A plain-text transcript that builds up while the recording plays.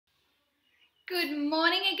Good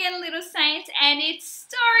morning again, little saints, and it's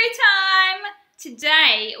story time.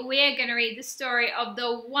 Today we are going to read the story of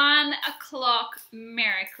the 1 o'clock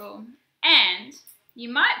miracle. And you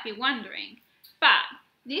might be wondering, but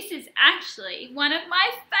this is actually one of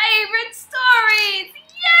my favourite stories.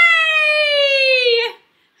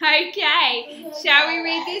 Yay! Okay, shall we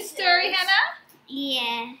read this story, Hannah?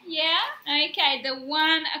 Yeah. Yeah? Okay, the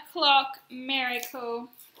 1 o'clock miracle.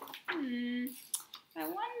 I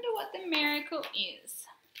wonder what the miracle is.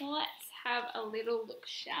 Let's have a little look,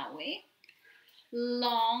 shall we?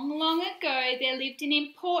 Long, long ago, there lived an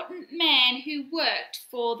important man who worked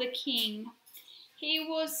for the king. He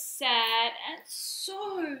was sad and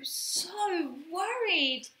so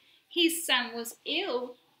worried. His son was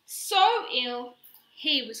ill, so ill,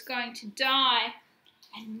 he was going to die,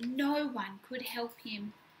 and no one could help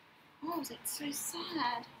him. Oh, that's so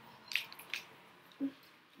sad.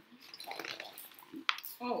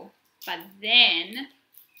 Oh, but then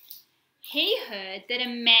he heard that a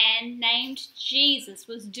man named Jesus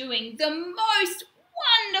was doing the most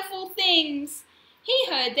wonderful things. He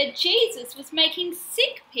heard that Jesus was making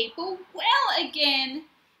sick people well again.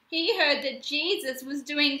 He heard that Jesus was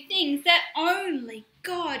doing things that only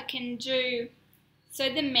God can do. So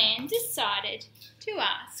the man decided to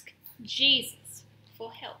ask Jesus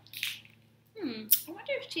for help. I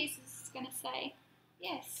wonder if Jesus is going to say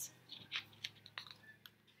yes.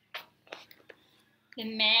 The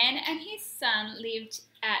man and his son lived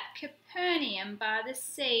at Capernaum by the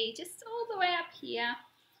sea, just all the way up here.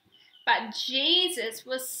 But Jesus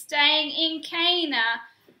was staying in Cana,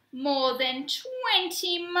 more than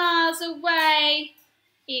 20 miles away.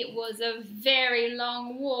 It was a very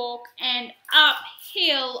long walk and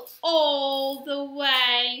uphill all the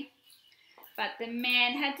way. But the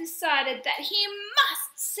man had decided that he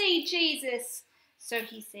must see Jesus. So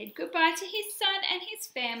he said goodbye to his son and his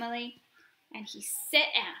family, and he set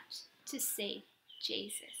out to see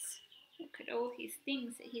Jesus. Look at all his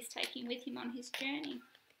things that he's taking with him on his journey.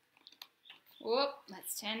 Whoop,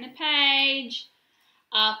 let's turn the page.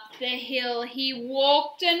 Up the hill he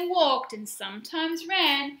walked and sometimes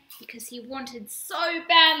ran because he wanted so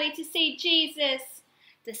badly to see Jesus.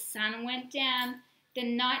 The sun went down, the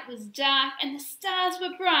night was dark and the stars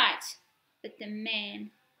were bright, but the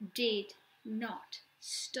man did not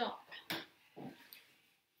stop.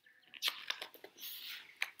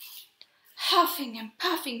 Huffing and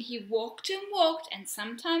puffing he walked and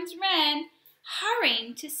sometimes ran,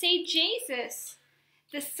 hurrying to see Jesus.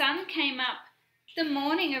 The sun came up, the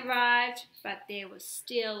morning arrived, but there was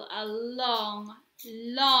still a long,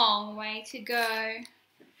 long way to go.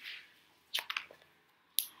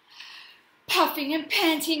 Puffing and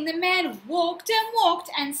panting, the man walked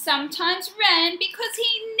and sometimes ran because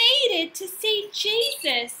he needed to see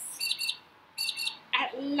Jesus.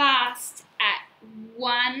 At last, at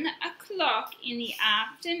 1 o'clock in the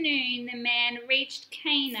afternoon, the man reached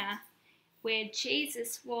Cana, where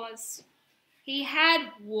Jesus was. He had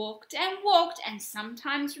walked and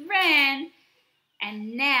sometimes ran,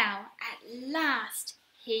 and now at last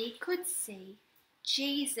he could see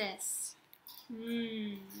Jesus.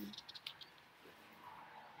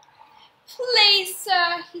 Please,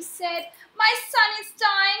 sir, he said, my son is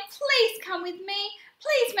dying. Please come with me.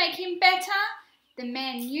 Please make him better. The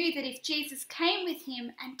man knew that if Jesus came with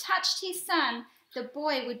him and touched his son, the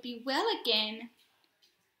boy would be well again.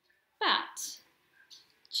 But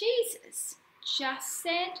Jesus just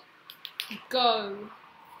said, go.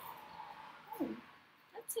 Oh,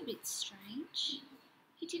 that's a bit strange.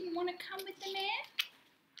 He didn't want to come with the man?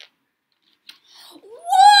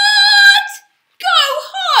 What? Go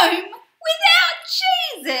home without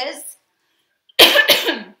Jesus?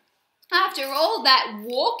 After all that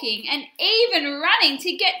walking and even running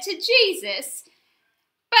to get to Jesus.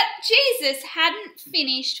 But Jesus hadn't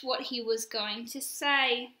finished what he was going to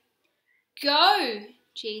say. Go,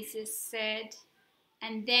 Jesus said,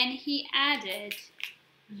 and then he added,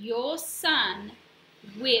 your son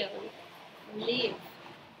will live.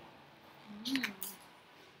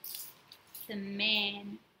 The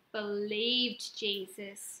man believed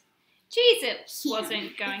Jesus. Jesus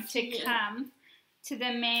wasn't going to come to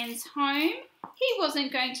the man's home. He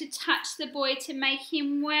wasn't going to touch the boy to make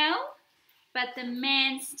him well. But the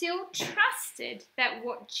man still trusted that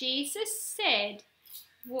what Jesus said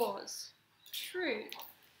was true.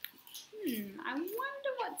 I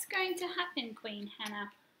wonder what's going to happen, Queen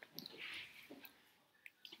Hannah.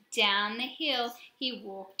 Down the hill he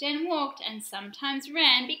walked and sometimes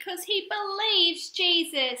ran because he believed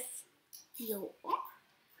Jesus.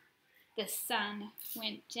 The sun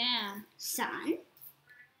went down. Sun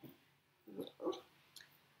will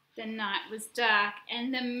The night was dark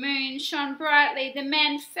and the moon shone brightly. The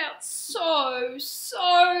man felt so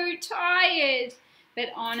tired. But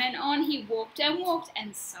on and on he walked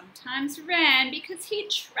and sometimes ran because he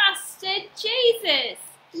trusted Jesus.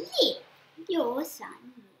 Live, your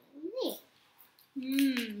son will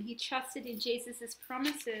live. He trusted in Jesus'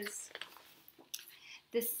 promises.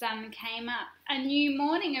 The sun came up, a new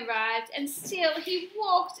morning arrived, and still he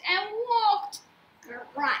walked and walked.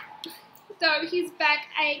 Right. Though his back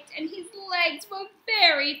ached and his legs were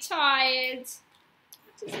very tired.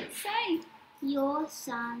 What does it say? Your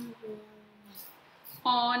son will live.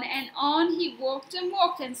 On and on he walked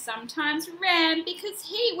and sometimes ran because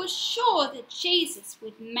he was sure that Jesus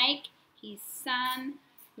would make his son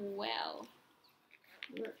well.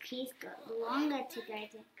 Look, he's got longer to go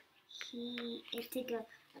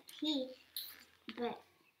up here, but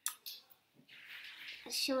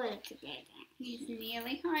shorter to go down. He's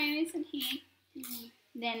nearly home, isn't he?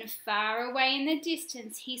 Then far away in the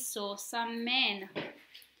distance he saw some men.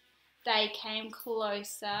 They came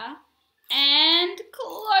closer and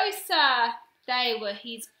closer. They were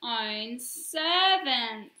his own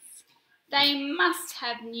servants. They must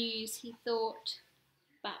have news, he thought.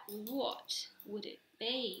 But what would it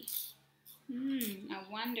be? I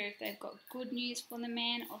wonder if they've got good news for the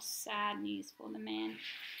man or sad news for the man.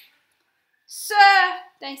 Sir,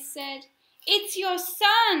 they said, it's your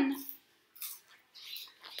son.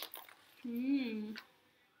 He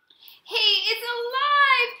is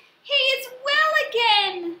alive. He is well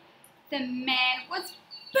again. The man was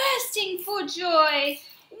bursting for joy.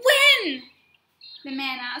 When? The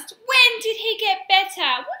man asked, when did he get better?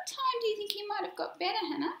 What time do you think he might have got better,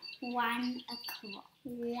 Hannah? 1 o'clock.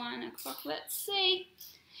 1 o'clock, let's see.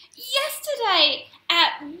 Yesterday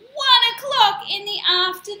at 1 o'clock in the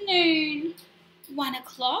afternoon. 1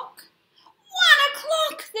 o'clock? 1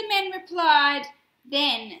 o'clock, the men replied.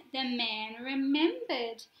 Then the man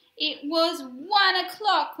remembered. It was 1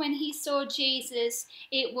 o'clock when he saw Jesus.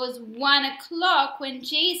 It was 1 o'clock when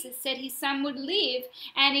Jesus said his son would live.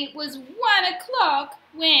 And it was 1 o'clock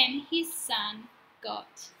when his son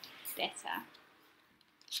got better.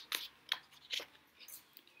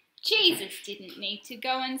 Jesus didn't need to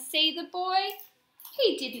go and see the boy.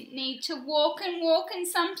 He didn't need to walk and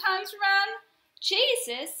sometimes run.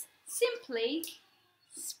 Jesus simply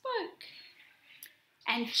spoke.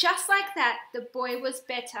 And just like that, the boy was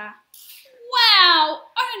better. Wow!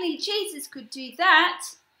 Only Jesus could do that.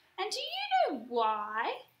 And do you know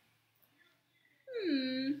why?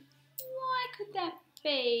 Why could that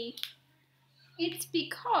be? It's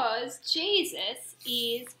because Jesus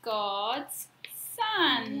is God's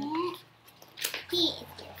Son. Yeah. He is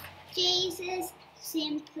good. Jesus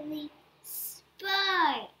simply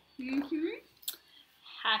spoke.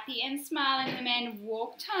 Happy and smiling, the man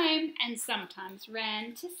walked home and sometimes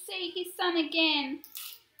ran to see his son again.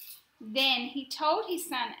 Then he told his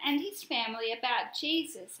son and his family about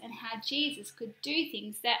Jesus and how Jesus could do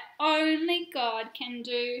things that only God can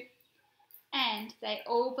do. And they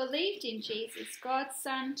all believed in Jesus, God's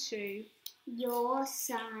Son too. Your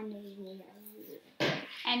son will live.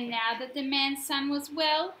 And now that the man's son was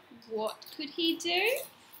well, what could he do?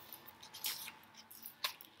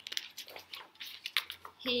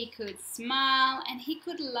 He could smile and he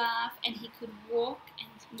could laugh and he could walk and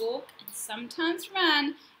sometimes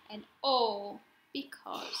run, and all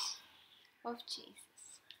because of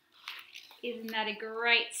Jesus. Isn't that a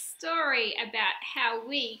great story about how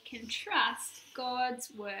we can trust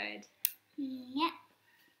God's word? Yeah.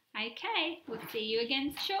 Okay, we'll see you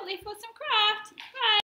again shortly for some craft. Bye.